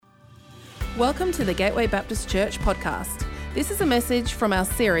Welcome to the Gateway Baptist Church podcast. This is a message from our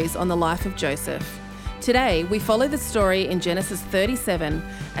series on the life of Joseph. Today, we follow the story in Genesis 37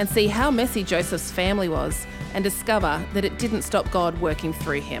 and see how messy Joseph's family was and discover that it didn't stop God working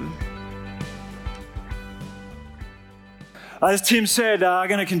through him. As Tim said, we're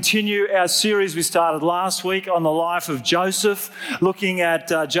going to continue our series we started last week on the life of Joseph, looking at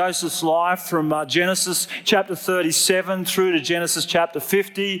Joseph's life from Genesis chapter 37 through to Genesis chapter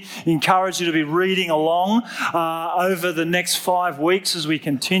 50. Encourage you to be reading along over the next 5 weeks as we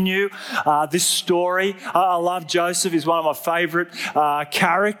continue this story. I love Joseph. He's one of my favourite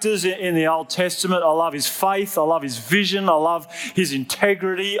characters in the Old Testament. I love his faith. I love his vision. I love his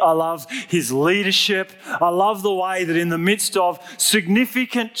integrity. I love his leadership. I love the way that in the midst of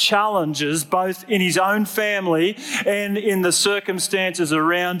significant challenges, both in his own family and in the circumstances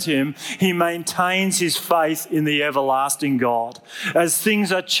around him, he maintains his faith in the everlasting God. As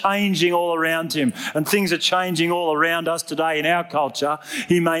things are changing all around him and things are changing all around us today in our culture,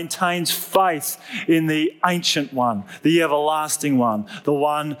 he maintains faith in the ancient one, the everlasting one, the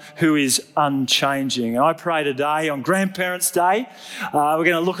one who is unchanging. And I pray today on Grandparents' Day, we're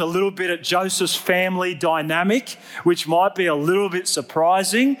going to look a little bit at Joseph's family dynamic, which might be a little bit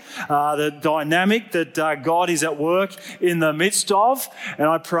surprising, the dynamic that God is at work in the midst of. And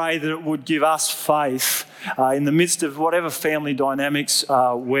I pray that it would give us faith in the midst of whatever family dynamics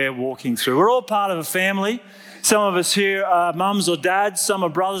we're walking through. We're all part of a family. Some of us here are mums or dads, some are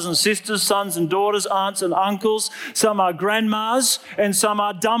brothers and sisters, sons and daughters, aunts and uncles, some are grandmas and some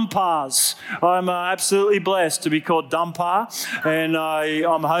are dumpas. I'm absolutely blessed to be called dumpa, and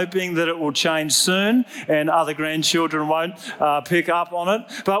I'm hoping that it will change soon and other grandchildren won't pick up on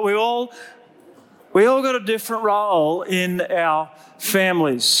it. But we all got a different role in our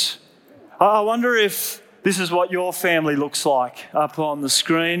families. I wonder if this is what your family looks like up on the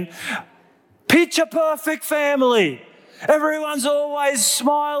screen. Picture perfect family. Everyone's always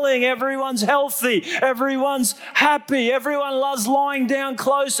smiling. Everyone's healthy. Everyone's happy. Everyone loves lying down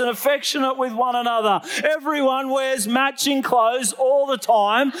close and affectionate with one another. Everyone wears matching clothes all the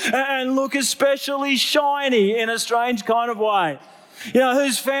time and look especially shiny in a strange kind of way. You know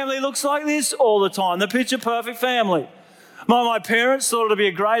whose family looks like this all the time? The picture perfect family. My parents thought it would be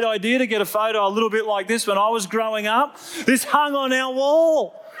a great idea to get a photo a little bit like this when I was growing up. This hung on our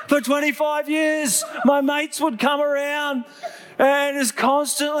wall. For 25 years, my mates would come around and just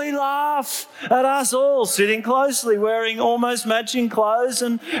constantly laugh at us all sitting closely, wearing almost matching clothes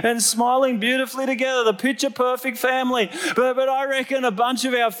and smiling beautifully together, the picture-perfect family. But I reckon a bunch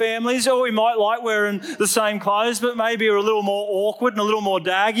of our families, or we might like wearing the same clothes, but maybe are a little more awkward and a little more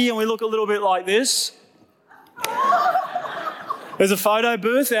daggy, and we look a little bit like this. There's a photo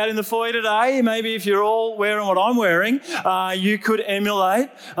booth out in the foyer today. Maybe if you're all wearing what I'm wearing, you could emulate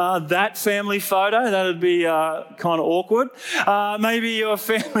that family photo. That would be kind of awkward. Maybe your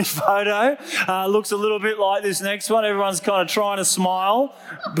family photo looks a little bit like this next one. Everyone's kind of trying to smile,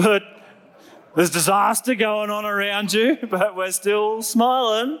 but there's disaster going on around you, but we're still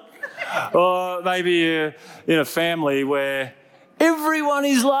smiling. Or maybe you're in a family where everyone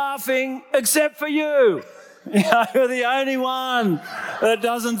is laughing except for you. You know, you're the only one that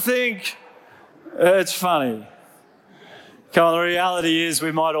doesn't think it's funny. Come on, the reality is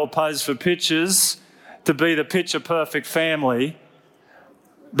we might all pose for pictures to be the picture-perfect family,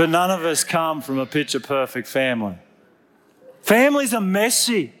 but none of us come from a picture-perfect family. Families are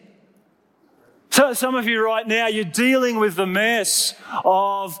messy. So some of you right now, you're dealing with the mess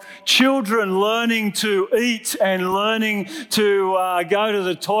of children learning to eat and learning to go to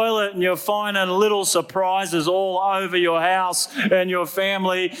the toilet, and you're finding little surprises all over your house, and your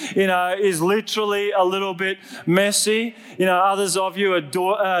family, is literally a little bit messy. Others of you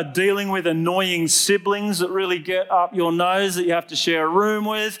are dealing with annoying siblings that really get up your nose that you have to share a room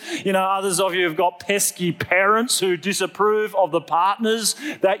with. Others of you have got pesky parents who disapprove of the partners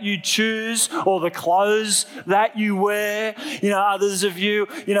that you choose or the clothes that you wear. Others of you,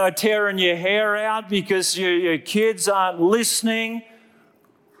 tearing your hair out because your kids aren't listening.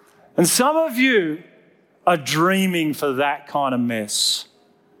 And some of you are dreaming for that kind of mess.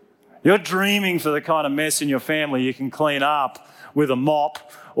 You're dreaming for the kind of mess in your family you can clean up with a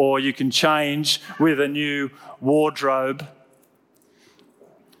mop, or you can change with a new wardrobe.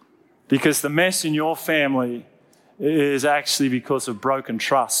 Because the mess in your family is actually because of broken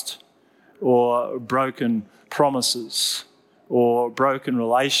trust, or broken promises, or broken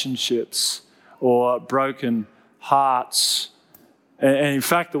relationships, or broken hearts. And in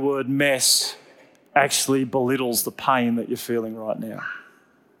fact, the word mess actually belittles the pain that you're feeling right now.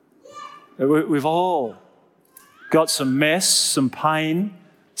 We've all got some mess, some pain,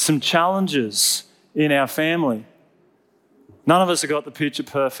 some challenges in our family. None of us have got the picture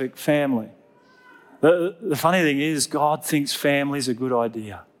perfect family. The funny thing is, God thinks family's a good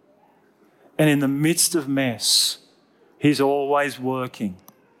idea. And in the midst of mess, He's always working.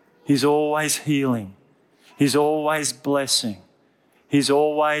 He's always healing. He's always blessing. He's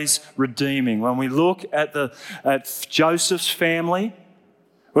always redeeming. When we look at Joseph's family,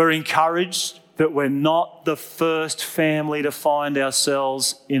 we're encouraged that we're not the first family to find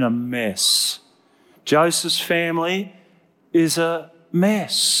ourselves in a mess. Joseph's family is a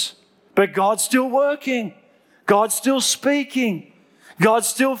mess, but God's still working. God's still speaking. God's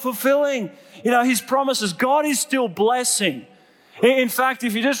still fulfilling, His promises. God is still blessing. In fact,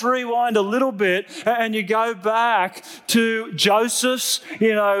 if you just rewind a little bit and you go back to Joseph's,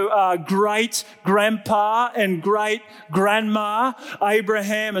 great grandpa and great grandma,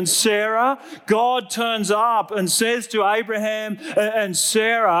 Abraham and Sarah, God turns up and says to Abraham and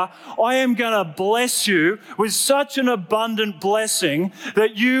Sarah, I am going to bless you with such an abundant blessing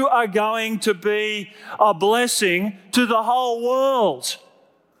that you are going to be a blessing to the whole world.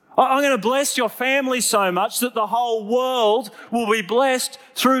 I'm going to bless your family so much that the whole world will be blessed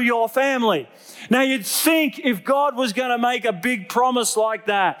through your family. Now, you'd think if God was going to make a big promise like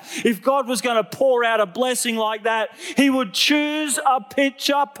that, if God was going to pour out a blessing like that, He would choose a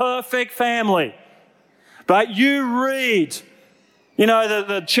picture-perfect family. But you read,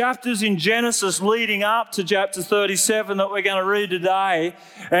 the chapters in Genesis leading up to chapter 37 that we're going to read today,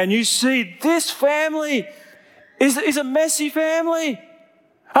 and you see this family is a messy family.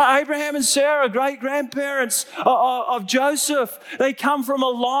 Abraham and Sarah, great-grandparents of Joseph, they come from a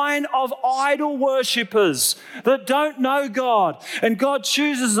line of idol worshippers that don't know God. And God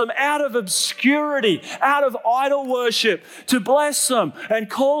chooses them out of obscurity, out of idol worship, to bless them and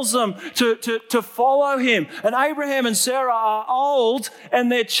calls them to follow Him. And Abraham and Sarah are old and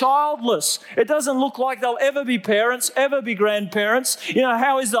they're childless. It doesn't look like they'll ever be parents, ever be grandparents.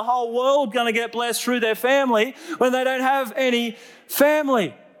 How is the whole world going to get blessed through their family when they don't have any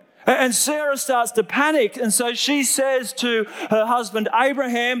family? And Sarah starts to panic, and so she says to her husband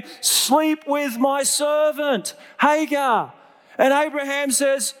Abraham, sleep with my servant Hagar. And Abraham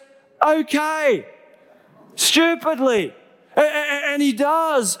says, okay, stupidly. And he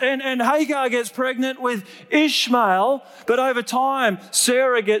does, and Hagar gets pregnant with Ishmael, but over time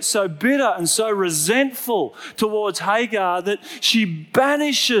Sarah gets so bitter and so resentful towards Hagar that she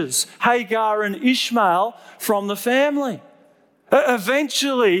banishes Hagar and Ishmael from the family.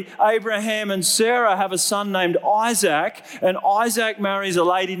 Eventually, Abraham and Sarah have a son named Isaac, and Isaac marries a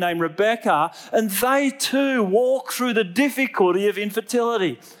lady named Rebekah, and they too walk through the difficulty of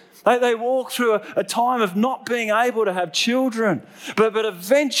infertility. They walk through a time of not being able to have children. But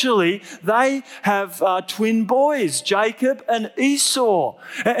eventually, they have twin boys, Jacob and Esau.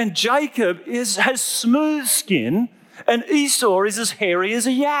 And Jacob has smooth skin, and Esau is as hairy as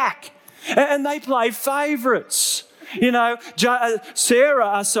a yak. And they play favourites. Rebecca,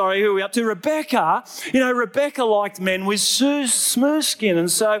 Rebecca liked men with smooth skin,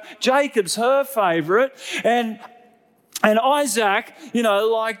 and so Jacob's her favourite, and Isaac,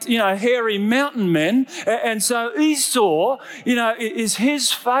 liked, hairy mountain men, and so Esau, is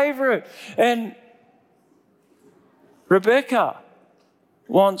his favourite, and Rebecca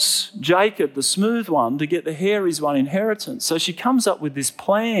wants Jacob, the smooth one, to get the hairy one inheritance, so she comes up with this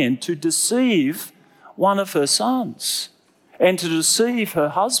plan to deceive one of her sons and to deceive her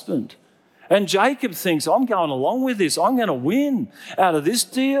husband. And Jacob thinks, I'm going along with this. I'm going to win out of this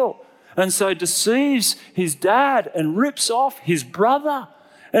deal. And so deceives his dad and rips off his brother.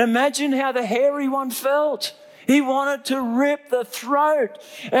 And imagine how the hairy one felt. He wanted to rip the throat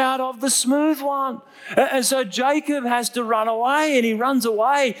out of the smooth one. And so Jacob has to run away, and he runs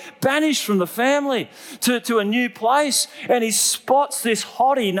away, banished from the family to a new place. And he spots this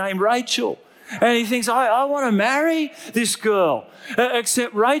hottie named Rachel. And he thinks, I want to marry this girl.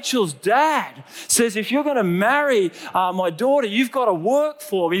 Except Rachel's dad says, if you're going to marry my daughter, you've got to work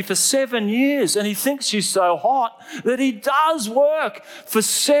for me for 7 years. And he thinks she's so hot that he does work for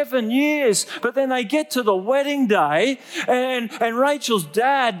 7 years. But then they get to the wedding day, and Rachel's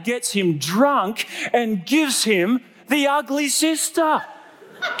dad gets him drunk and gives him the ugly sister.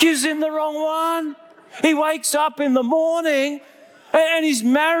 Gives him the wrong one. He wakes up in the morning and he's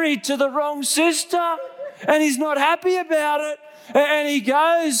married to the wrong sister, and he's not happy about it. And he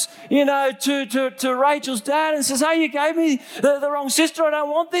goes, to Rachel's dad and says, hey, you gave me the wrong sister. I don't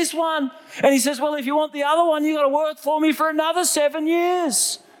want this one. And he says, well, if you want the other one, you've got to work for me for another 7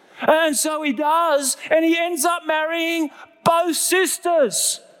 years. And so he does, and he ends up marrying both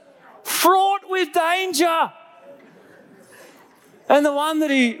sisters, fraught with danger. And the one that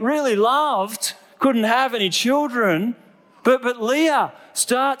he really loved couldn't have any children, but Leah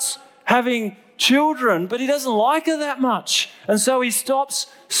starts having children, but he doesn't like her that much. And so he stops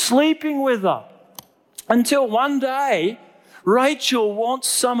sleeping with her until one day, Rachel wants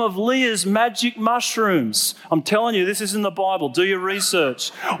some of Leah's magic mushrooms. I'm telling you, this is in the Bible. Do your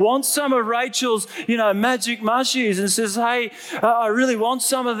research. Wants some of Rachel's, magic mushies and says, hey, I really want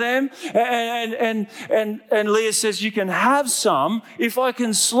some of them. And Leah says, you can have some if I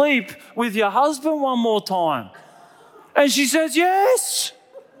can sleep with your husband one more time. And she says, yes.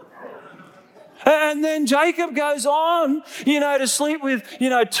 And then Jacob goes on, to sleep with,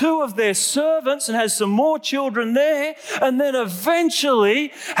 two of their servants and has some more children there. And then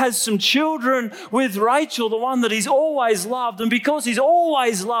eventually has some children with Rachel, the one that he's always loved. And because he's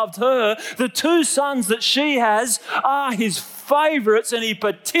always loved her, the two sons that she has are his favourites, and he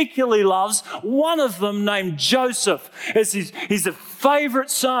particularly loves one of them named Joseph. He's a favourite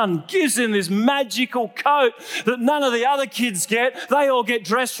son, gives him this magical coat that none of the other kids get. They all get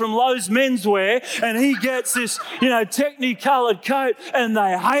dressed from Lowe's Menswear, and he gets this, technicoloured coat, and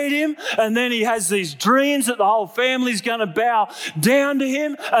they hate him. And then he has these dreams that the whole family's going to bow down to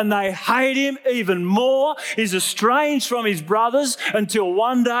him, and they hate him even more. He's estranged from his brothers until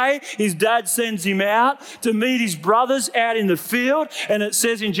one day his dad sends him out to meet his brothers out in the field. And it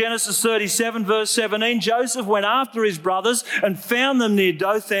says in Genesis 37 verse 17, Joseph went after his brothers and found them near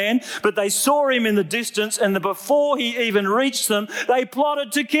Dothan, but they saw him in the distance, and before he even reached them, they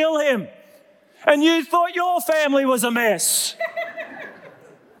plotted to kill him. And you thought your family was a mess.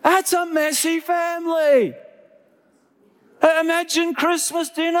 That's a messy family. Imagine Christmas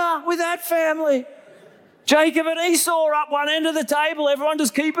dinner with that family. Jacob and Esau are up one end of the table, everyone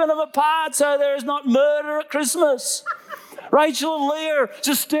just keeping them apart so there is not murder at Christmas. Rachel and Leah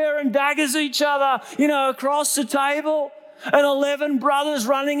just staring daggers at each other, across the table. And 11 brothers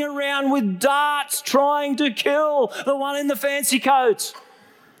running around with darts trying to kill the one in the fancy coat.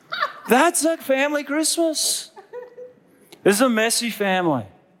 That's a family Christmas. This is a messy family.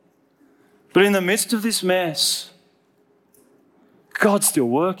 But in the midst of this mess, God's still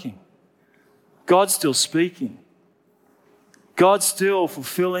working. God's still speaking. God's still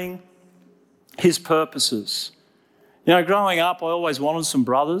fulfilling his purposes. Growing up, I always wanted some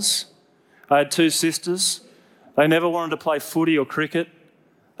brothers. I had two sisters. They never wanted to play footy or cricket.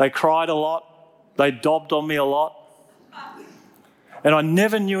 They cried a lot. They dobbed on me a lot. And I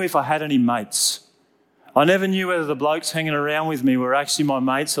never knew if I had any mates. I never knew whether the blokes hanging around with me were actually my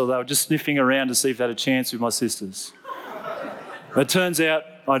mates or they were just sniffing around to see if they had a chance with my sisters. It turns out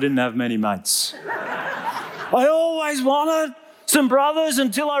I didn't have many mates. I always wanted some brothers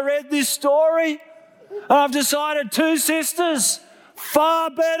until I read this story. And I've decided 2 sisters, far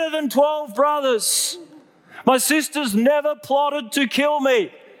better than 12 brothers. My sisters never plotted to kill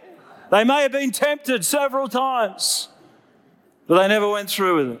me. They may have been tempted several times, but they never went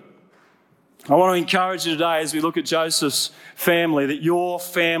through with it. I want to encourage you today as we look at Joseph's family that your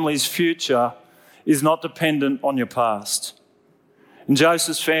family's future is not dependent on your past. In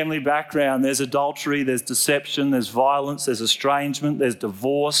Joseph's family background, there's adultery, there's deception, there's violence, there's estrangement, there's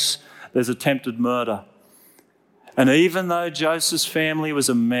divorce, there's attempted murder. And even though Joseph's family was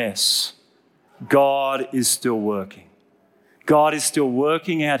a mess, God is still working. God is still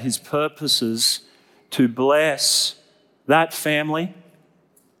working out his purposes to bless that family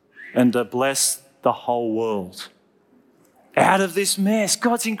and to bless the whole world. Out of this mess,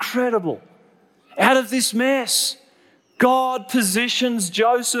 God's incredible. Out of this mess, God positions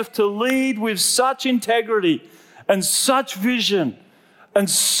Joseph to lead with such integrity and such vision and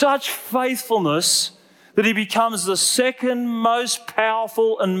such faithfulness that he becomes the second most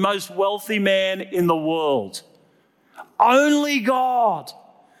powerful and most wealthy man in the world. Only God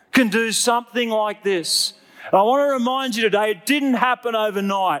can do something like this. And I want to remind you today, it didn't happen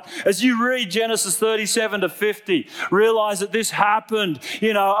overnight. As you read Genesis 37 to 50, realize that this happened,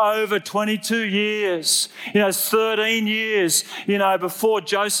 over 22 years, 13 years, before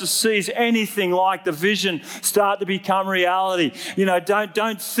Joseph sees anything like the vision start to become reality.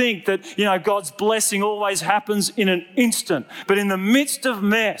 Don't think that, God's blessing always happens in an instant. But in the midst of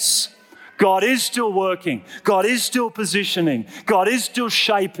mess, God is still working. God is still positioning. God is still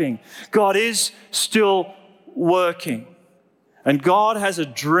shaping. God is still working. And God has a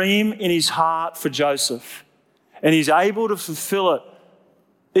dream in his heart for Joseph, and he's able to fulfill it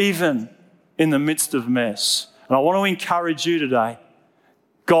even in the midst of mess. And I want to encourage you today,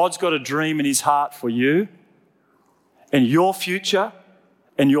 God's got a dream in his heart for you, and your future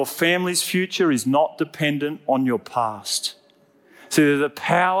and your family's future is not dependent on your past. See, the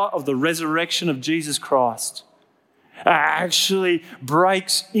power of the resurrection of Jesus Christ actually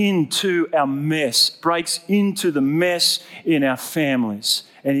breaks into our mess, breaks into the mess in our families.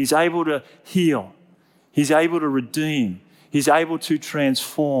 And he's able to heal. He's able to redeem. He's able to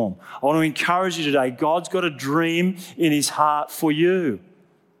transform. I want to encourage you today, God's got a dream in his heart for you.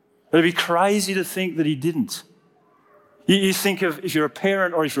 It'd be crazy to think that he didn't. You think of, if you're a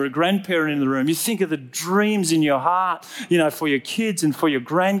parent or if you're a grandparent in the room, you think of the dreams in your heart, for your kids and for your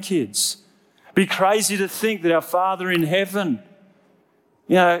grandkids. It'd be crazy to think that our Father in heaven,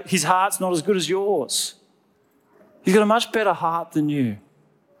 his heart's not as good as yours. He's got a much better heart than you.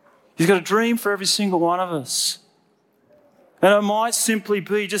 He's got a dream for every single one of us. And it might simply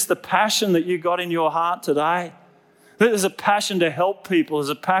be just the passion that you got in your heart today. There's a passion to help people. There's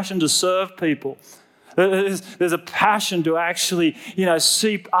a passion to serve people. There's a passion to actually,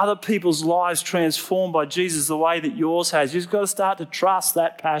 see other people's lives transformed by Jesus the way that yours has. You've got to start to trust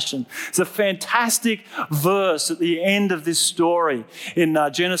that passion. It's a fantastic verse at the end of this story in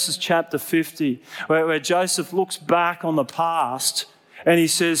Genesis chapter 50, where Joseph looks back on the past and he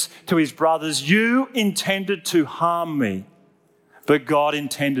says to his brothers, "You intended to harm me, but God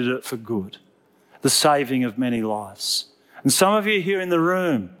intended it for good, the saving of many lives." And some of you here in the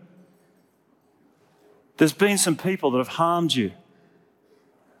room, there's been some people that have harmed you.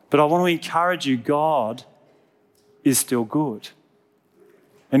 But I want to encourage you, God is still good.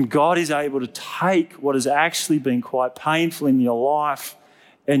 And God is able to take what has actually been quite painful in your life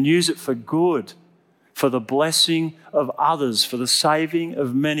and use it for good, for the blessing of others, for the saving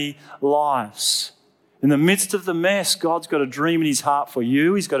of many lives. In the midst of the mess, God's got a dream in his heart for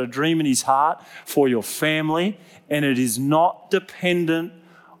you. He's got a dream in his heart for your family, and it is not dependent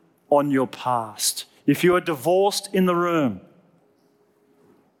on your past. If you are divorced in the room,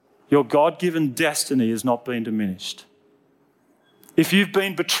 your God-given destiny has not been diminished. If you've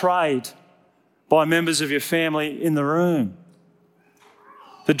been betrayed by members of your family in the room,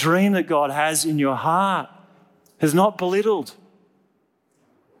 the dream that God has in your heart has not belittled.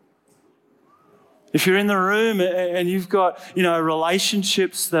 If you're in the room and you've got,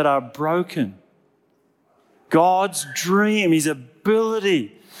 relationships that are broken, God's dream, his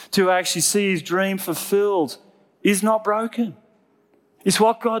ability to actually see his dream fulfilled is not broken. It's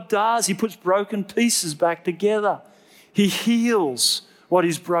what God does. He puts broken pieces back together. He heals what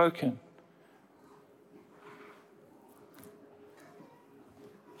is broken.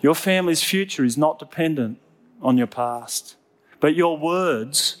 Your family's future is not dependent on your past, but your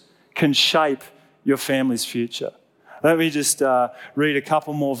words can shape your family's future. Let me just read a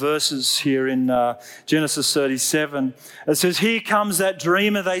couple more verses here in Genesis 37. It says, "Here comes that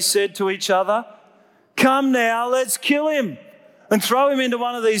dreamer," they said to each other. "Come now, let's kill him and throw him into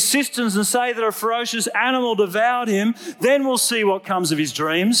one of these cisterns and say that a ferocious animal devoured him. Then we'll see what comes of his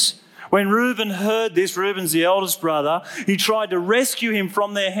dreams." When Reuben heard this, Reuben's the eldest brother, he tried to rescue him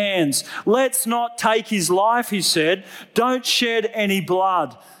from their hands. "Let's not take his life," he said. "Don't shed any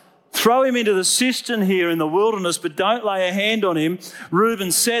blood. Throw him into the cistern here in the wilderness, but don't lay a hand on him."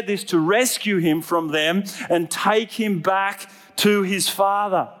 Reuben said this to rescue him from them and take him back to his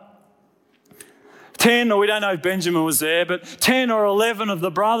father. 10, or we don't know if Benjamin was there, but 10 or 11 of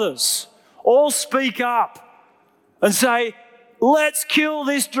the brothers all speak up and say, "Let's kill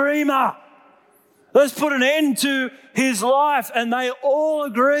this dreamer. Let's put an end to his life." And they all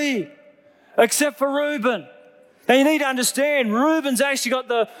agree, except for Reuben. Now you need to understand, Reuben's actually got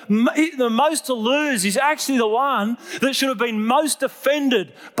the most to lose. He's actually the one that should have been most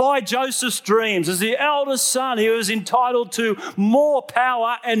offended by Joseph's dreams. As the eldest son, he was entitled to more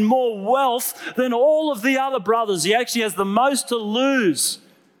power and more wealth than all of the other brothers. He actually has the most to lose,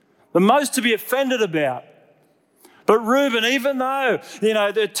 the most to be offended about. But Reuben, even though,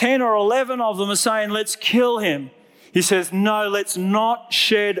 the 10 or 11 of them are saying, "Let's kill him," he says, "No, let's not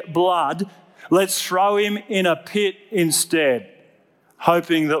shed blood. Let's throw him in a pit instead,"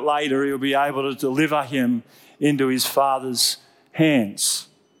 hoping that later he'll be able to deliver him into his father's hands.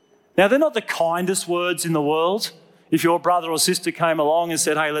 Now, they're not the kindest words in the world. If your brother or sister came along and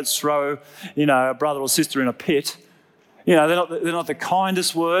said, "Hey, let's throw, a brother or sister in a pit," they're not the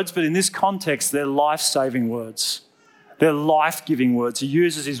kindest words, but in this context, they're life-saving words. They're life-giving words. He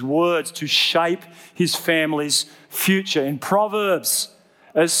uses his words to shape his family's future. In Proverbs,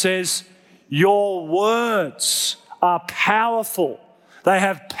 it says, "Your words are powerful. They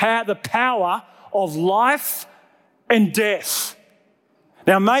have the power of life and death."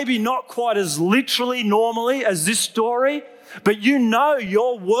 Now, maybe not quite as literally normally as this story, but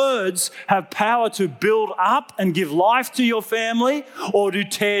your words have power to build up and give life to your family, or to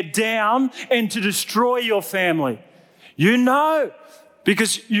tear down and to destroy your family.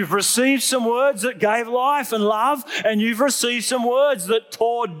 Because you've received some words that gave life and love, and you've received some words that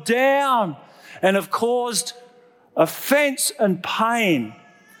tore down and have caused offense and pain.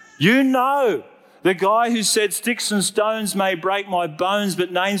 You know the guy who said, "Sticks and stones may break my bones,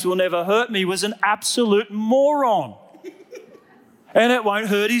 but names will never hurt me," was an absolute moron. And it won't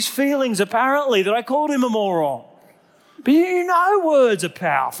hurt his feelings, apparently, that I called him a moron. But you know words are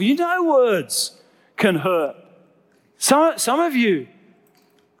powerful. You know words can hurt. Some of you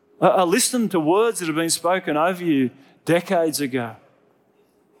are listening to words that have been spoken over you decades ago.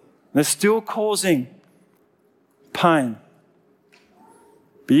 They're still causing pain.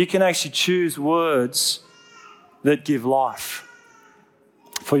 But you can actually choose words that give life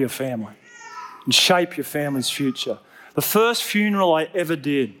for your family and shape your family's future. The first funeral I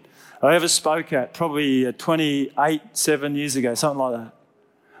ever spoke at, probably 7 years ago, something like that.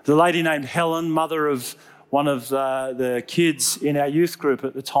 The lady named Helen, mother of one of the kids in our youth group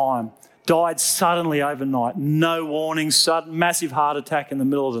at the time, died suddenly overnight. No warning, sudden, massive heart attack in the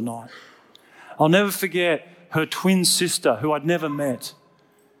middle of the night. I'll never forget her twin sister, who I'd never met,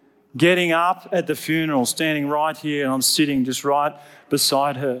 getting up at the funeral, standing right here, and I'm sitting just right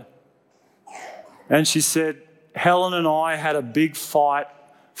beside her. And she said, "Helen and I had a big fight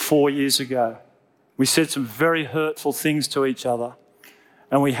 4 years ago. We said some very hurtful things to each other,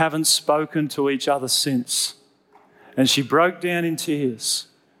 and we haven't spoken to each other since." And she broke down in tears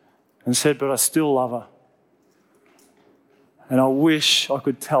and said, "But I still love her. And I wish I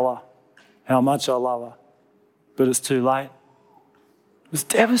could tell her how much I love her, but it's too late." It was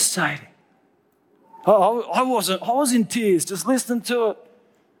devastating. I was in tears just listening to it.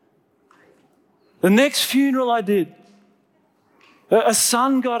 The next funeral I did, a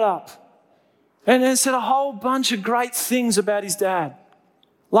son got up and said a whole bunch of great things about his dad.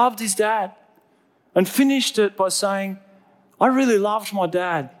 Loved his dad. And finished it by saying, "I really loved my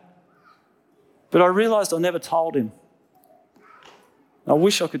dad, but I realised I never told him. I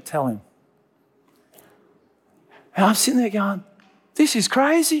wish I could tell him." And I'm sitting there going, this is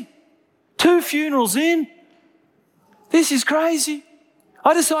crazy. 2 funerals in. This is crazy.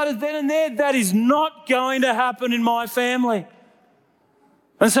 I decided then and there that is not going to happen in my family.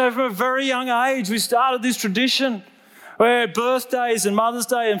 And so from a very young age, we started this tradition where birthdays and Mother's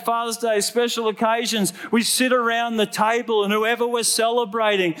Day and Father's Day, special occasions, we sit around the table, and whoever we're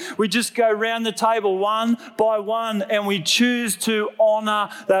celebrating, we just go around the table one by one and we choose to honour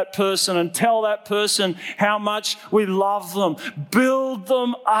that person and tell that person how much we love them, build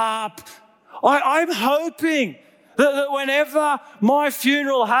them up. I'm hoping that whenever my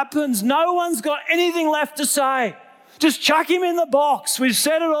funeral happens, no one's got anything left to say. Just chuck him in the box. We've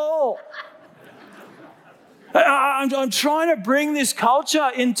said it all. I'm trying to bring this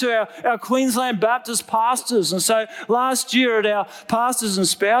culture into our Queensland Baptist pastors. And so last year at our Pastors and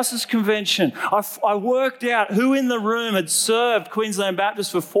Spouses Convention, I worked out who in the room had served Queensland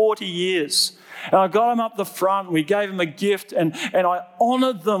Baptist for 40 years. And I got them up the front, we gave them a gift, and I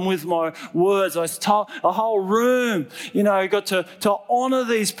honoured them with my words. I told a whole room, got to honour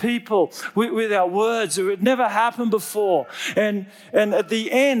these people with our words. It had never happened before. And at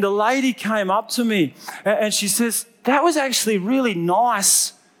the end, a lady came up to me and she says, "That was actually really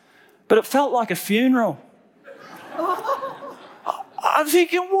nice, but it felt like a funeral." I'm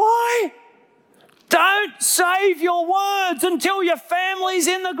thinking, why? Don't save your words until your family's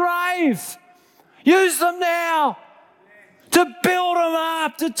in the grave. Use them now to build them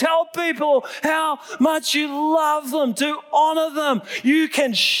up, to tell people how much you love them, to honour them. You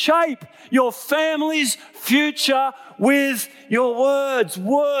can shape your family's future with your words.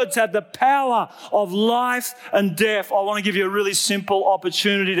 Words have the power of life and death. I want to give you a really simple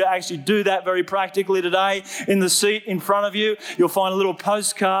opportunity to actually do that very practically today. In the seat in front of you, you'll find a little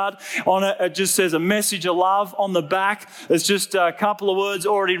postcard on it. It just says a message of love. On the back, there's just a couple of words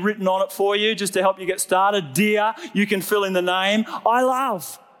already written on it for you just to help you get started. Dear, you can fill in the name. I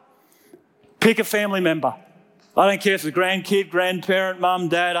love. Pick a family member. I don't care if it's a grandkid, grandparent, mum,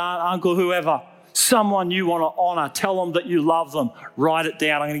 dad, aunt, uncle, whoever. Someone you want to honour. Tell them that you love them. Write it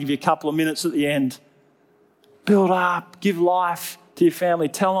down. I'm going to give you a couple of minutes at the end. Build up. Give life to your family.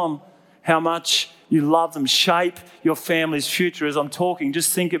 Tell them how much you love them. Shape your family's future. As I'm talking,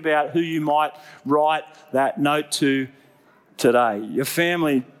 just think about who you might write that note to today. Your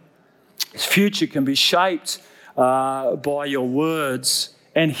family's future can be shaped by your words,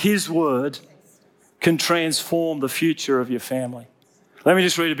 and His word can transform the future of your family. Let me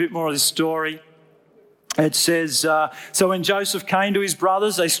just read a bit more of this story. It says, so when Joseph came to his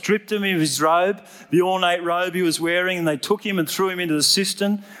brothers, they stripped him of his robe, the ornate robe he was wearing, and they took him and threw him into the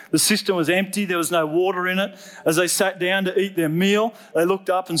cistern. The cistern was empty. There was no water in it. As they sat down to eat their meal, they looked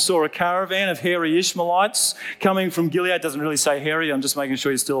up and saw a caravan of hairy Ishmaelites coming from Gilead. It doesn't really say hairy. I'm just making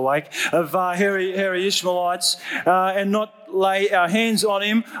sure you're still awake. Of hairy Ishmaelites, and not lay our hands on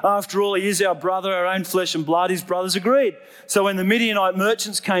him. After all, he is our brother, our own flesh and blood. His brothers agreed. So when the Midianite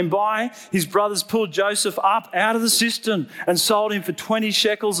merchants came by, his brothers pulled Joseph up out of the cistern and sold him for 20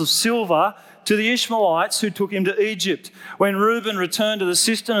 shekels of silver to the Ishmaelites who took him to Egypt. When Reuben returned to the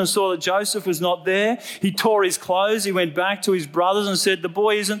cistern and saw that Joseph was not there, he tore his clothes. He went back to his brothers and said, "The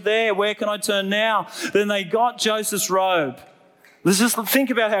boy isn't there. Where can I turn now?" Then they got Joseph's robe. Let's just think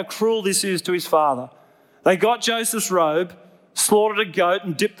about how cruel this is to his father. They got Joseph's robe, slaughtered a goat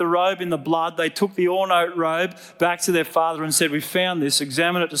and dipped the robe in the blood. They took the ornate robe back to their father and said, "We found this.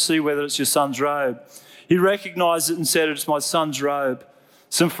 Examine it to see whether it's your son's robe." He recognized it and said, "It's my son's robe.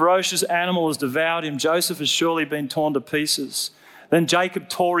 Some ferocious animal has devoured him. Joseph has surely been torn to pieces." Then Jacob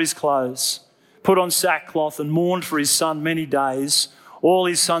tore his clothes, put on sackcloth and mourned for his son many days. All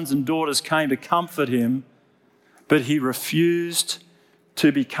his sons and daughters came to comfort him, but he refused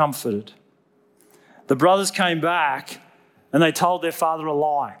to be comforted. The brothers came back and they told their father a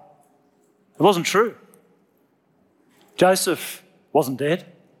lie. It wasn't true. Joseph wasn't dead.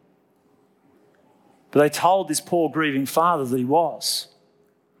 But they told this poor grieving father that he was.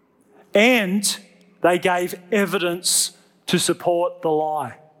 And they gave evidence to support the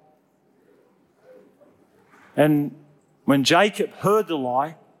lie. And when Jacob heard the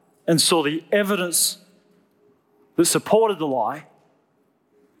lie and saw the evidence that supported the lie,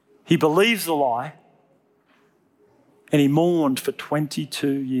 he believed the lie and he mourned for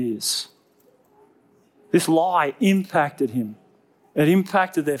 22 years. This lie impacted him. It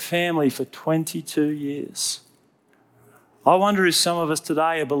impacted their family for 22 years. I wonder if some of us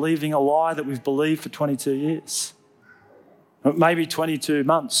today are believing a lie that we've believed for 22 years. Maybe 22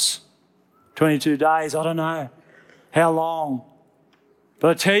 months, 22 days, I don't know how long. But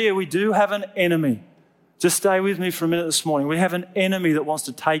I tell you, we do have an enemy. Just stay with me for a minute this morning. We have an enemy that wants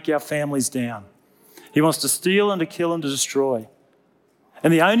to take our families down. He wants to steal and to kill and to destroy.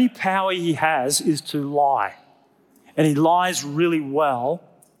 And the only power he has is to lie. And he lies really well.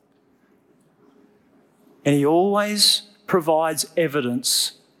 And he always provides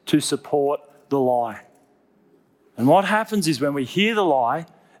evidence to support the lie. And what happens is when we hear the lie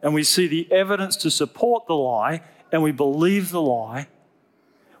and we see the evidence to support the lie and we believe the lie,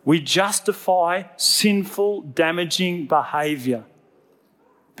 we justify sinful, damaging behaviour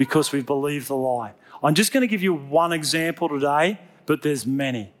because we believe the lie. I'm just going to give you one example today, but there's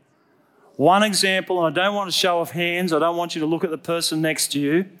many. One example, and I don't want a show of hands. I don't want you to look at the person next to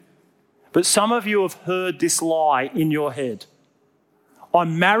you. But some of you have heard this lie in your head.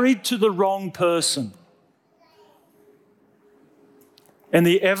 I'm married to the wrong person. And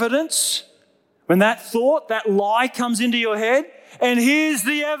the evidence, when that thought, that lie comes into your head, and here's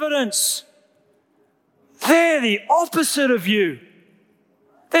the evidence. They're the opposite of you.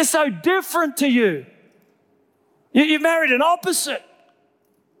 They're so different to you. You married an opposite.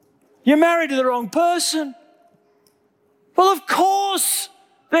 You're married to the wrong person. Well, of course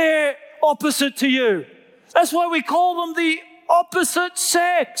they're opposite to you. That's why we call them the opposite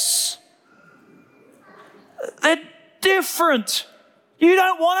sex. They're different. You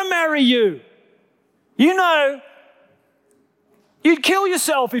don't want to marry you. You know, you'd kill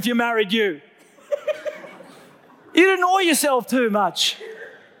yourself if you married you. You'd annoy yourself too much.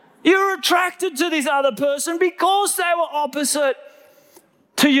 You're attracted to this other person because they were opposite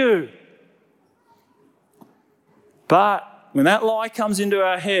to you. But when that lie comes into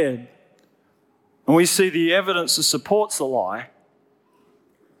our head and we see the evidence that supports the lie,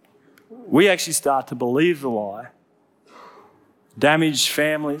 we actually start to believe the lie. Damage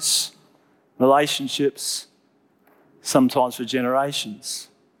families, relationships, sometimes for generations.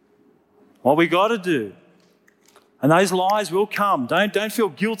 What we got to do, and those lies will come. Don't feel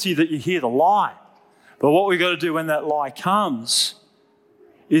guilty that you hear the lie. But what we've got to do when that lie comes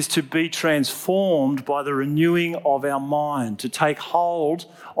is to be transformed by the renewing of our mind, to take hold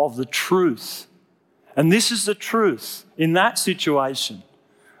of the truth. And this is the truth in that situation.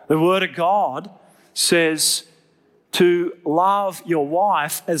 The Word of God says to love your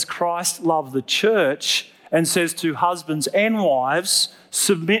wife as Christ loved the church, and says to husbands and wives,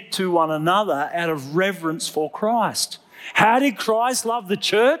 submit to one another out of reverence for Christ. How did Christ love the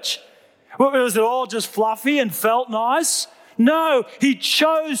church? Was it all just fluffy and felt nice? No, he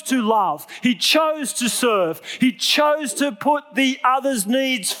chose to love. He chose to serve. He chose to put the other's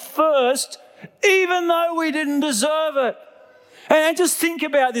needs first even though we didn't deserve it. And just think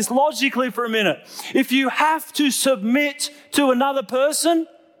about this logically for a minute. If you have to submit to another person,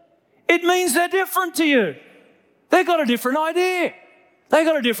 it means they're different to you. They've got a different idea. They've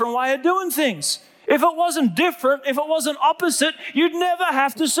got a different way of doing things. If it wasn't different, if it wasn't opposite, you'd never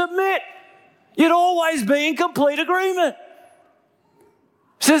have to submit. You'd always be in complete agreement.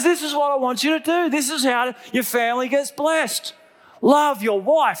 He says, this is what I want you to do. This is how your family gets blessed. Love your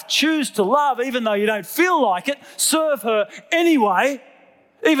wife. Choose to love even though you don't feel like it. Serve her anyway,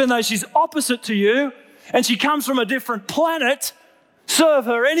 even though she's opposite to you and she comes from a different planet. Serve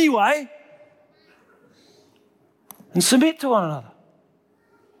her anyway. And submit to one another.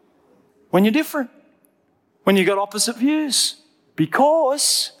 When you're different, when you've got opposite views,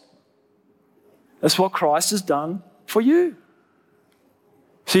 because that's what Christ has done for you.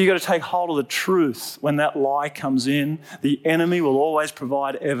 So you've got to take hold of the truth. When that lie comes in, the enemy will always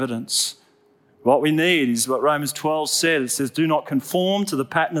provide evidence. What we need is what Romans 12 said. It says, do not conform to the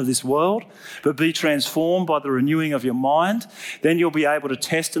pattern of this world, but be transformed by the renewing of your mind. Then you'll be able to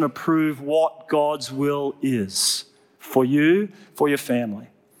test and approve what God's will is for you, for your family.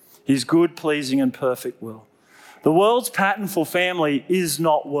 His good, pleasing and perfect will. The world's pattern for family is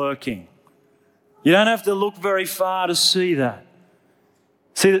not working. You don't have to look very far to see that.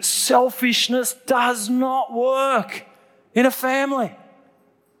 See that selfishness does not work in a family.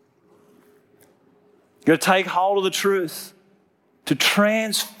 You've got to take hold of the truth to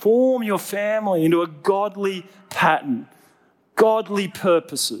transform your family into a godly pattern, godly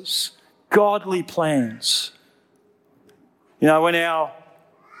purposes, godly plans. You know, when our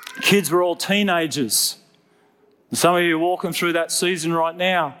kids were all teenagers, and some of you are walking through that season right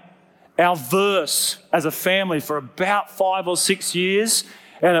now, our verse as a family for about 5 or 6 years,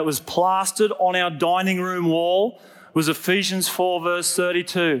 and it was plastered on our dining room wall, was Ephesians 4 verse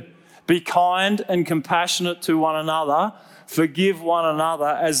 32. Be kind and compassionate to one another. Forgive one another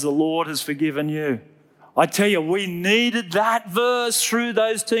as the Lord has forgiven you. I tell you, we needed that verse through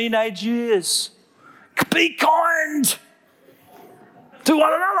those teenage years. Be kind to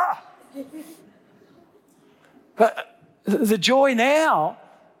one another. But the joy now,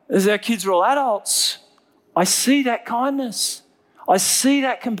 as our kids are all adults, I see that kindness. I see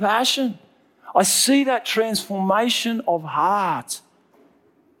that compassion. I see that transformation of heart.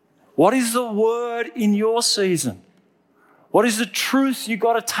 What is the word in your season? What is the truth you've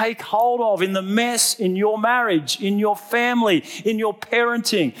got to take hold of in the mess, in your marriage, in your family, in your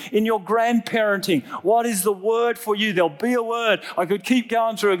parenting, in your grandparenting? What is the word for you? There'll be a word. I could keep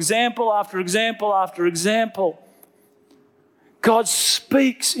going through example after example after example. God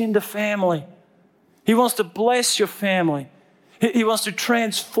speaks into family. He wants to bless your family. He wants to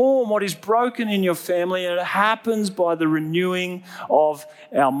transform what is broken in your family, and it happens by the renewing of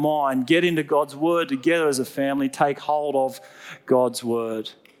our mind. Get into God's word together as a family. Take hold of God's word.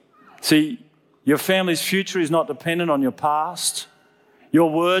 See, your family's future is not dependent on your past.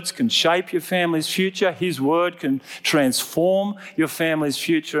 Your words can shape your family's future. His word can transform your family's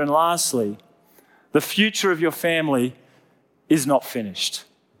future. And lastly, the future of your family is not finished.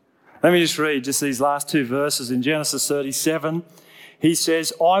 Let me just read just these last 2 verses in Genesis 37. He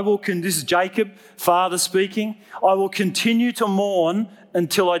says, this is Jacob, father speaking, I will continue to mourn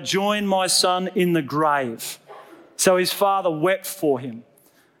until I join my son in the grave. So his father wept for him.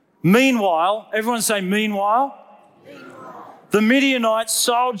 Meanwhile, everyone say meanwhile. The Midianites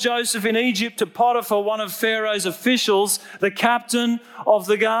sold Joseph in Egypt to Potiphar, one of Pharaoh's officials, the captain of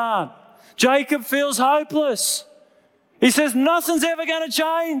the guard. Jacob feels hopeless. He says, nothing's ever going to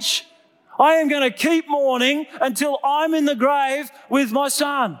change. I am going to keep mourning until I'm in the grave with my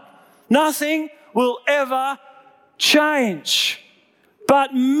son. Nothing will ever change.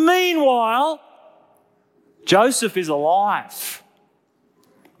 But meanwhile, Joseph is alive.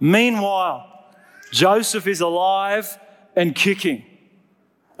 Meanwhile, Joseph is alive and kicking.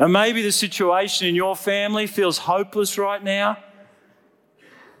 And maybe the situation in your family feels hopeless right now.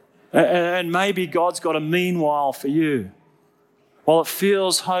 And maybe God's got a meanwhile for you. While it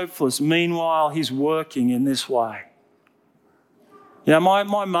feels hopeless, meanwhile, he's working in this way. You know,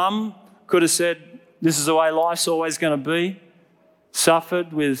 my mum could have said, this is the way life's always going to be.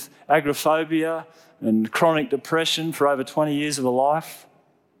 Suffered with agoraphobia and chronic depression for over 20 years of her life.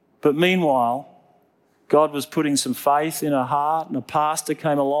 But meanwhile, God was putting some faith in her heart, and a pastor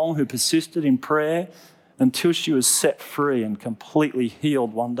came along who persisted in prayer until she was set free and completely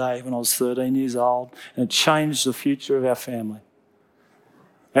healed one day when I was 13 years old, and it changed the future of our family.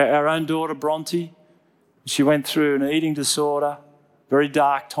 Our own daughter, Bronte, she went through an eating disorder, very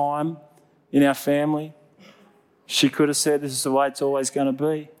dark time in our family. She could have said, this is the way it's always going to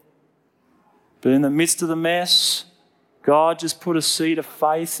be. But in the midst of the mess, God just put a seed of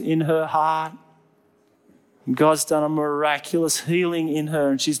faith in her heart. And God's done a miraculous healing in her,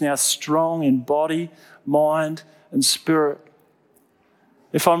 and she's now strong in body, mind, and spirit.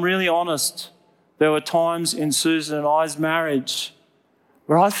 If I'm really honest, there were times in Susan and I's marriage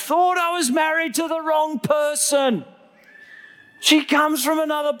where I thought I was married to the wrong person. She comes from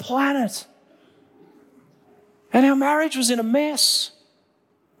another planet. And our marriage was in a mess.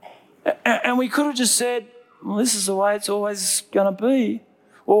 And we could have just said, well, this is the way it's always going to be.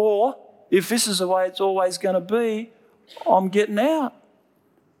 Or, if this is the way it's always going to be, I'm getting out.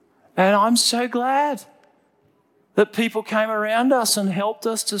 And I'm so glad that people came around us and helped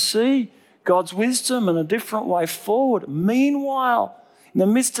us to see God's wisdom and a different way forward. Meanwhile, in the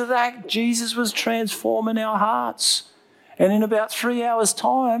midst of that, Jesus was transforming our hearts. And in about 3 hours'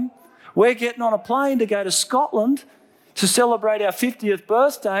 time, we're getting on a plane to go to Scotland to celebrate our 50th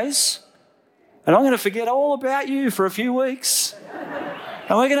birthdays. And I'm going to forget all about you for a few weeks.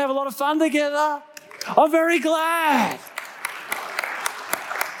 And we're going to have a lot of fun together. I'm very glad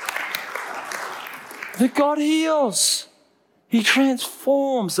that God heals. He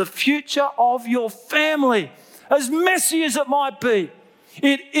transforms the future of your family. As messy as it might be,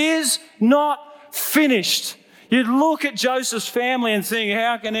 it is not finished. You'd look at Joseph's family and think,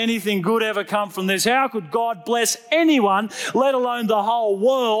 how can anything good ever come from this? How could God bless anyone, let alone the whole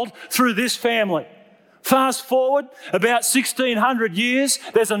world, through this family? Fast forward about 1,600 years,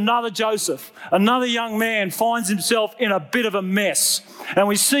 there's another Joseph. Another young man finds himself in a bit of a mess. And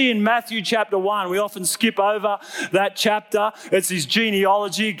we see in Matthew chapter 1, we often skip over that chapter. It's his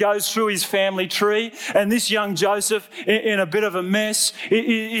genealogy, goes through his family tree. And this young Joseph, in a bit of a mess,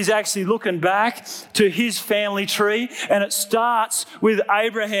 is actually looking back to his family tree. And it starts with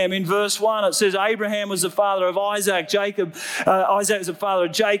Abraham. In verse 1, it says, Abraham was the father of Isaac. Isaac was the father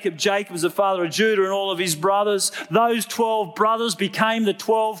of Jacob. Jacob was the father of Judah and all of his brothers. Those 12 brothers became the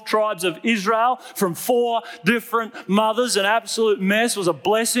 12 tribes of Israel from 4 different mothers. An absolute mess. Was a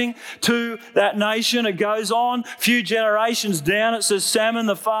blessing to that nation. It goes on. A few generations down, it says Salmon,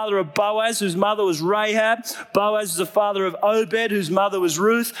 the father of Boaz, whose mother was Rahab. Boaz was the father of Obed, whose mother was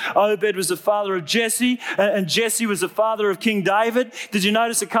Ruth. Obed was the father of Jesse, and Jesse was the father of King David. Did you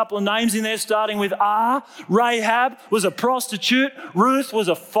notice a couple of names in there starting with R? Rahab was a prostitute. Ruth was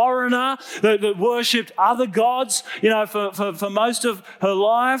a foreigner that worshipped other gods, for most of her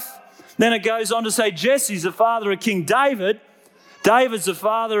life. Then it goes on to say Jesse's the father of King David. David's the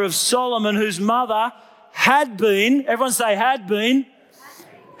father of Solomon, whose mother had been, everyone say had been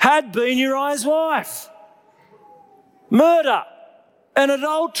Uriah's wife. Murder and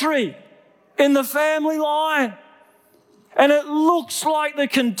adultery in the family line. And it looks like the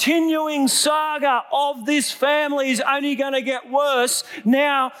continuing saga of this family is only going to get worse.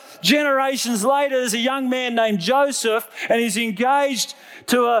 Now, generations later, there's a young man named Joseph, and he's engaged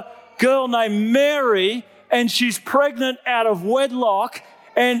to a girl named Mary, and she's pregnant out of wedlock,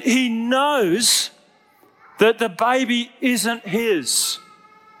 and he knows that the baby isn't his.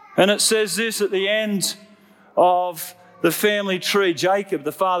 And it says this at the end of the family tree. Jacob,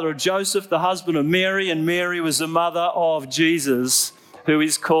 the father of Joseph, the husband of Mary, and Mary was the mother of Jesus, who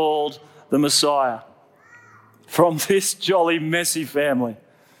is called the Messiah. From this jolly, messy family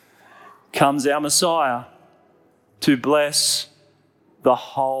comes our Messiah to bless the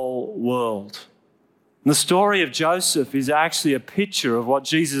whole world. And the story of Joseph is actually a picture of what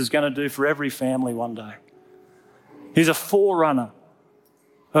Jesus is going to do for every family one day. He's a forerunner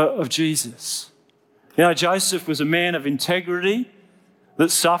of Jesus. Joseph was a man of integrity that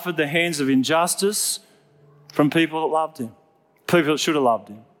suffered the hands of injustice from people that loved him, people that should have loved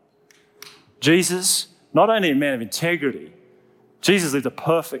him. Jesus, not only a man of integrity, Jesus lived a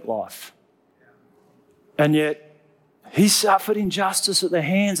perfect life. And yet, he suffered injustice at the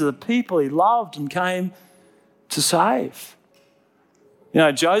hands of the people he loved and came to save.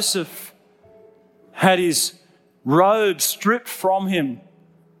 Joseph had his robe stripped from him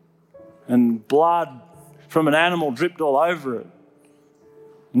and blood from an animal dripped all over it.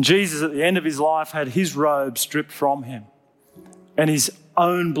 And Jesus, at the end of his life, had his robe stripped from him, and his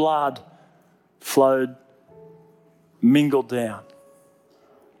own blood flowed, mingled down.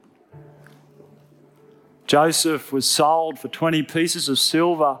 Joseph was sold for 20 pieces of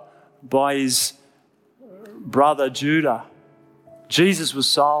silver by his brother Judah. Jesus was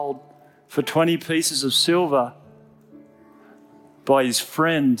sold for 20 pieces of silver by his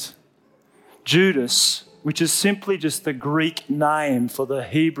friend Judas, which is simply just the Greek name for the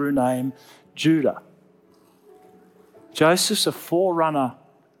Hebrew name Judah. Joseph's a forerunner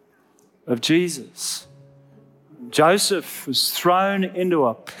of Jesus. Joseph was thrown into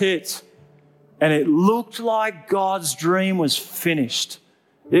a pit and it looked like God's dream was finished.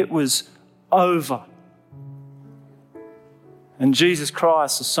 It was over. And Jesus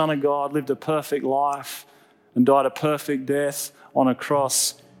Christ, the Son of God, lived a perfect life and died a perfect death on a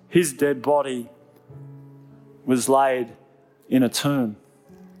cross. His dead body was laid in a tomb.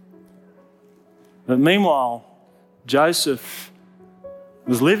 But meanwhile, Joseph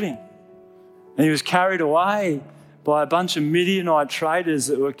was living, and he was carried away by a bunch of Midianite traders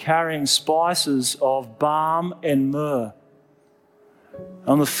that were carrying spices of balm and myrrh.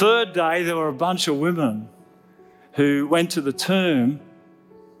 On the third day, there were a bunch of women who went to the tomb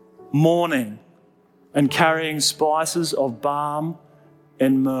mourning and carrying spices of balm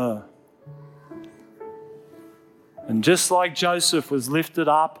and myrrh. And just like Joseph was lifted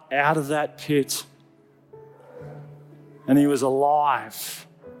up out of that pit and he was alive,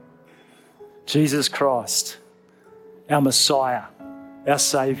 Jesus Christ, our Messiah, our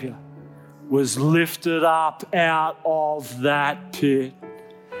Saviour, was lifted up out of that pit,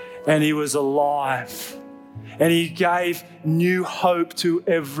 and he was alive. And he gave new hope to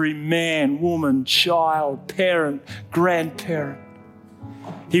every man, woman, child, parent, grandparent.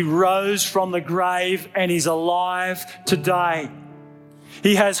 He rose from the grave and he's alive today.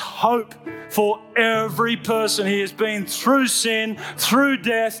 He has hope for every person. He has been through sin, through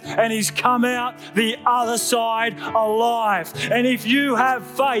death, and he's come out the other side alive. And if you have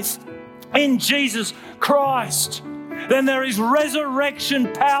faith in Jesus Christ, then there is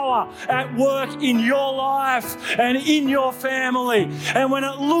resurrection power at work in your life and in your family. And when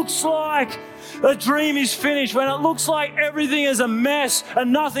it looks like the dream is finished, when it looks like everything is a mess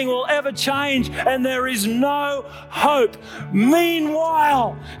and nothing will ever change and there is no hope,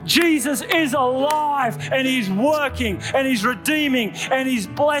 meanwhile, Jesus is alive and he's working and he's redeeming and he's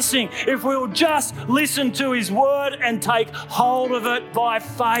blessing. If we'll just listen to his word and take hold of it by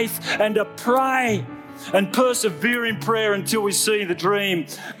faith and to pray and persevere in prayer until we see the dream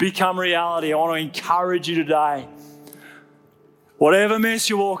become reality. I want to encourage you today, whatever mess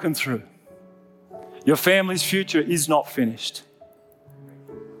you're walking through, your family's future is not finished.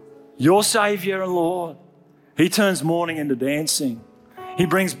 Your Saviour and Lord, he turns mourning into dancing. He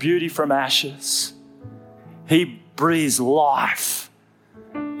brings beauty from ashes. He breathes life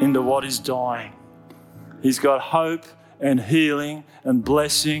into what is dying. He's got hope and healing and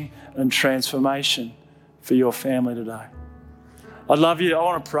blessing and transformation for your family today. I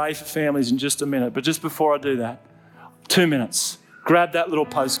want to pray for families in just a minute, but just before I do that, 2 minutes. Grab that little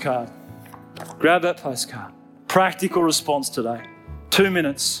postcard. Grab that postcard. Practical response today. 2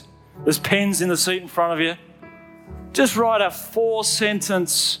 minutes. There's pens in the seat in front of you. Just write a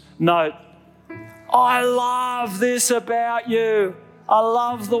 4-sentence note. I love this about you. I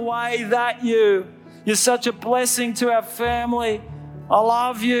love the way that you're such a blessing to our family. I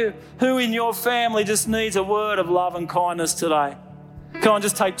love you. Who in your family just needs a word of love and kindness today? Come on,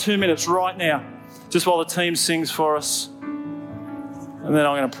 just take 2 minutes right now, just while the team sings for us. And then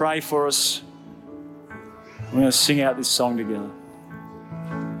I'm going to pray for us. We're going to sing out this song together.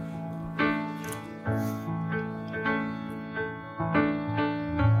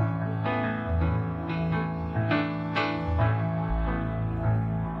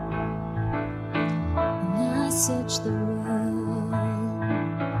 When I search the world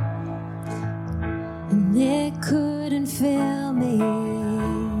and it couldn't fill me,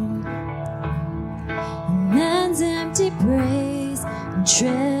 a man's empty praise and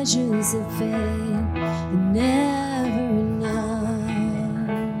treasures of fame that never enough.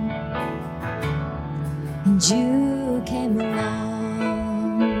 And you came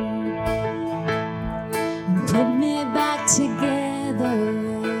along and put me back together,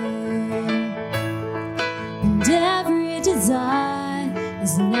 and every desire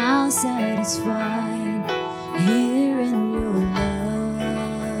is now satisfied here in your love.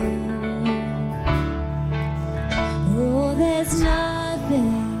 Oh, there's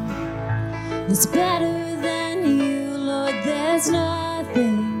nothing that's better than you, Lord. There's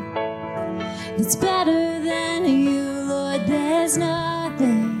nothing that's better than you, Lord. There's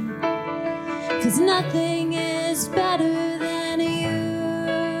nothing, 'cause nothing is better than you.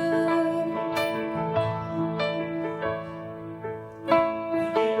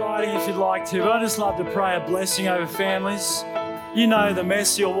 Keep writing if you'd like to, but I just love to pray a blessing over families. You know the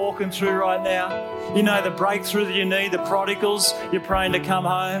mess you're walking through right now. You know the breakthrough that you need, the prodigals you're praying to come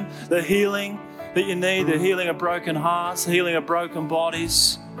home, the healing that you need, the healing of broken hearts, the healing of broken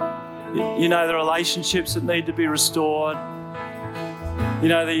bodies. You know the relationships that need to be restored. You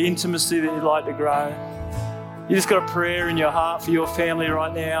know the intimacy that you'd like to grow. You just got a prayer in your heart for your family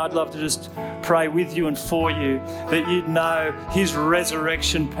right now, I'd love to just pray with you and for you, that you'd know his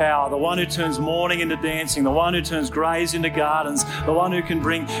resurrection power, the one who turns mourning into dancing, the one who turns graves into gardens, the one who can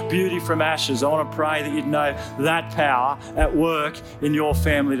bring beauty from ashes. I want to pray that you'd know that power at work in your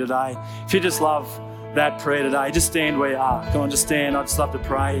family today. If you just love that prayer today, just stand where you are. Come on, just stand. I'd just love to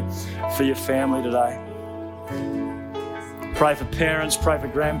pray for your family today. Pray for parents, pray for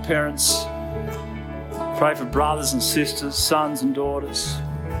grandparents, pray for brothers and sisters, sons and daughters.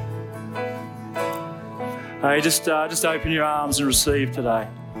 Hey, just open your arms and receive today.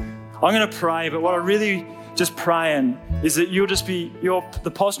 I'm going to pray, but what I really just praying is that you'll just be,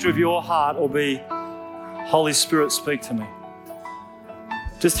 the posture of your heart will be, Holy Spirit, speak to me.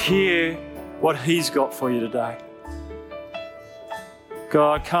 Just hear what he's got for you today.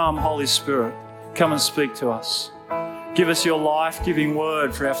 God, come, Holy Spirit, come and speak to us. Give us your life-giving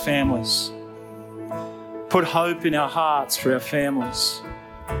word for our families. Put hope in our hearts for our families.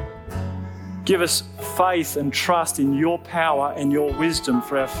 Give us faith and trust in your power and your wisdom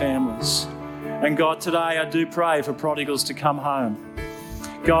for our families. And God, today I do pray for prodigals to come home.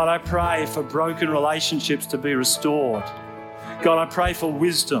 God, I pray for broken relationships to be restored. God, I pray for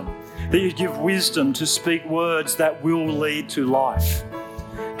wisdom, that you give wisdom to speak words that will lead to life.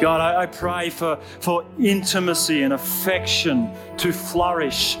 God, I pray for intimacy and affection to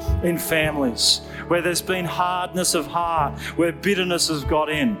flourish in families where there's been hardness of heart, where bitterness has got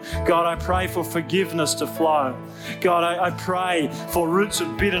in. God, I pray for forgiveness to flow. God, I pray for roots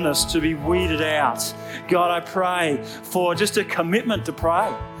of bitterness to be weeded out. God, I pray for just a commitment to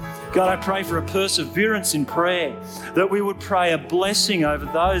pray. God, I pray for a perseverance in prayer, that we would pray a blessing over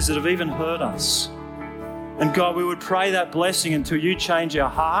those that have even hurt us. And God, we would pray that blessing until you change our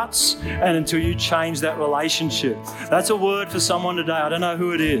hearts and until you change that relationship. That's a word for someone today. I don't know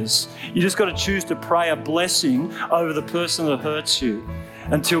who it is. You just got to choose to pray a blessing over the person that hurts you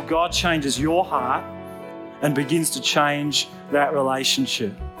until God changes your heart and begins to change that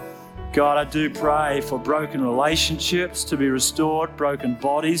relationship. God, I do pray for broken relationships to be restored, broken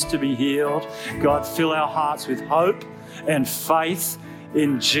bodies to be healed. God, fill our hearts with hope and faith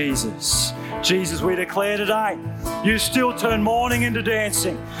in Jesus. Jesus, we declare today, you still turn mourning into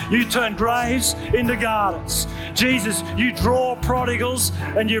dancing. You turn graves into gardens. Jesus, you draw prodigals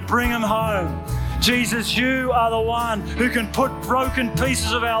and you bring them home. Jesus, you are the one who can put broken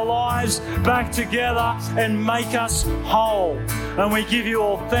pieces of our lives back together and make us whole. And we give you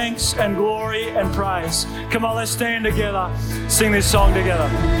all thanks and glory and praise. Come on, let's stand together, sing this song together.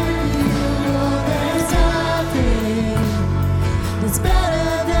 It's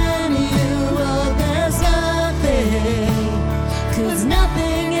better than you, oh, there's nothing, 'cause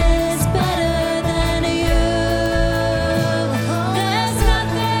nothing is better than you. There's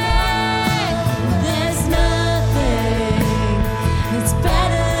nothing, it's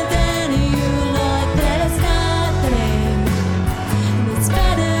better than you, Lord, there's nothing, it's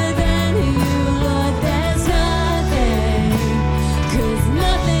better than you, Lord, there's nothing, 'cause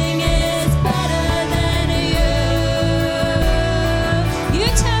nothing is better than you. You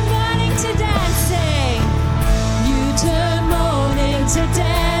turn mourning to dancing. You turn mourning to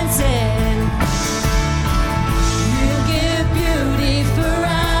dancing. You give beauty for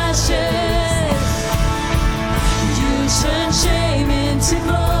ashes. You turn shame into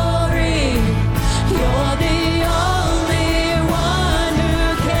glory. You're the only one who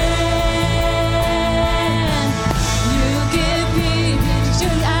can. You give beauty to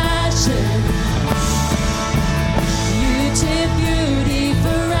ashes. You tip beauty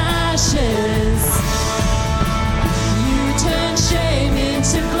for ashes. You turn shame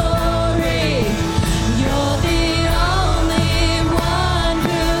into glory. You're the only one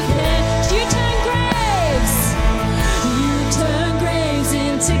who can. You turn graves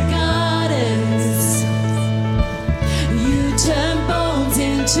into gardens. You turn bones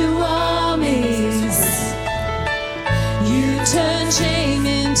into armies. You turn shame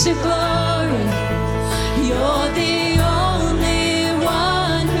into glory. You're the only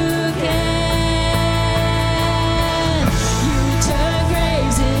one who can. You turn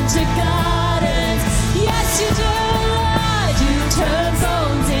graves into gardens. Yes, you do, Lord. You turn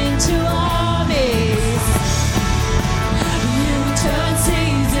bones into armies. You turn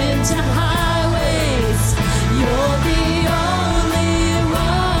seas into highways. You're the only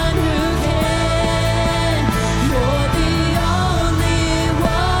one who can. You're the only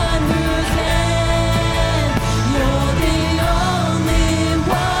one who can. You're the only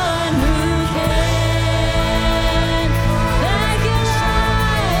one who can. Thank you,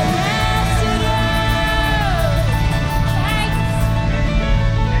 Lord. Yes, you do. Thanks.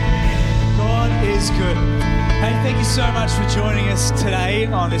 God is good. Hey, thank you so much for joining us today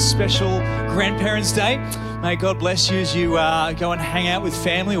on this special Grandparents' Day. May God bless you as you go and hang out with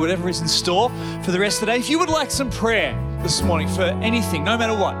family, whatever is in store for the rest of the day. If you would like some prayer this morning for anything, no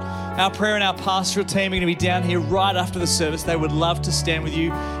matter what, our prayer and our pastoral team are going to be down here right after the service. They would love to stand with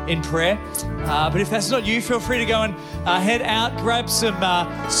you in prayer. But if that's not you, feel free to go and head out, grab some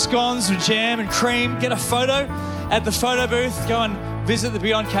scones and jam and cream, get a photo at the photo booth, go and visit the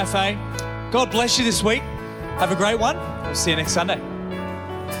Beyond Cafe. God bless you this week. Have a great one. We'll see you next Sunday.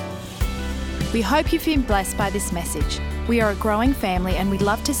 We hope you've been blessed by this message. We are a growing family and we'd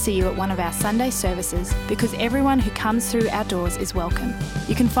love to see you at one of our Sunday services because everyone who comes through our doors is welcome.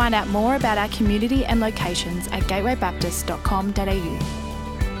 You can find out more about our community and locations at gatewaybaptist.com.au.